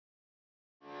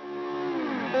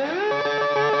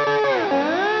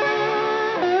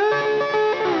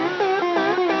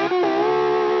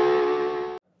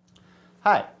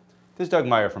Hi, this is Doug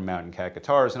Meyer from Mountain Cat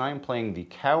Guitars, and I am playing the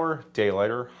Kauer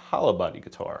Daylighter hollow body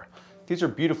guitar. These are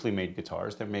beautifully made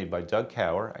guitars. They're made by Doug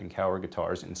Kauer and Kauer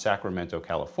Guitars in Sacramento,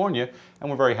 California, and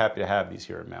we're very happy to have these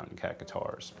here at Mountain Cat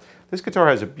Guitars. This guitar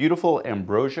has a beautiful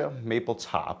ambrosia maple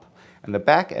top, and the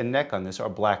back and neck on this are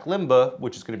black limba,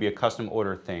 which is going to be a custom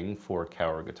order thing for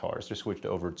Kauer Guitars. They're switched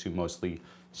over to mostly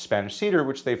Spanish cedar,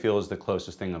 which they feel is the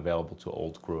closest thing available to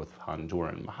old growth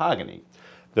Honduran mahogany.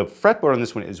 The fretboard on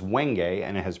this one is Wenge,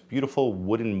 and it has beautiful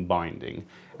wooden binding.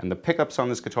 And the pickups on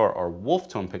this guitar are wolf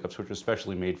tone pickups, which are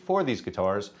specially made for these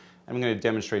guitars. I'm going to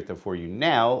demonstrate them for you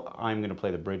now. I'm going to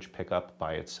play the bridge pickup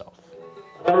by itself.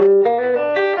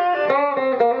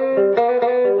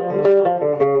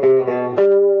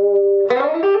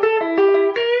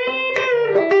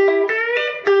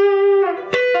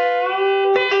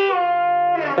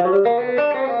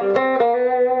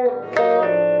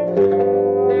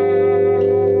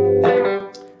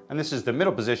 And this is the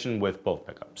middle position with both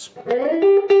pickups.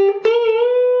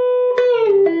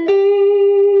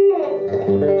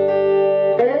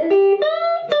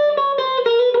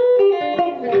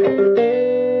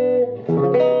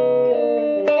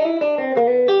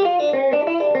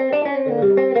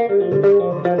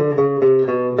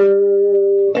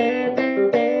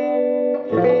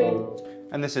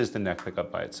 And this is the neck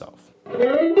pickup by itself.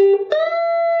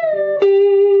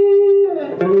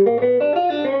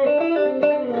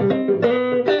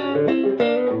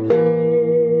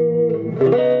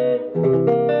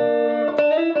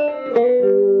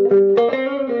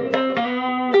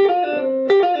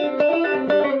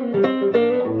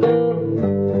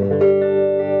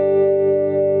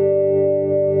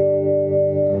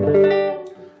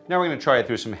 Now we're going to try it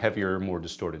through some heavier, more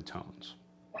distorted tones.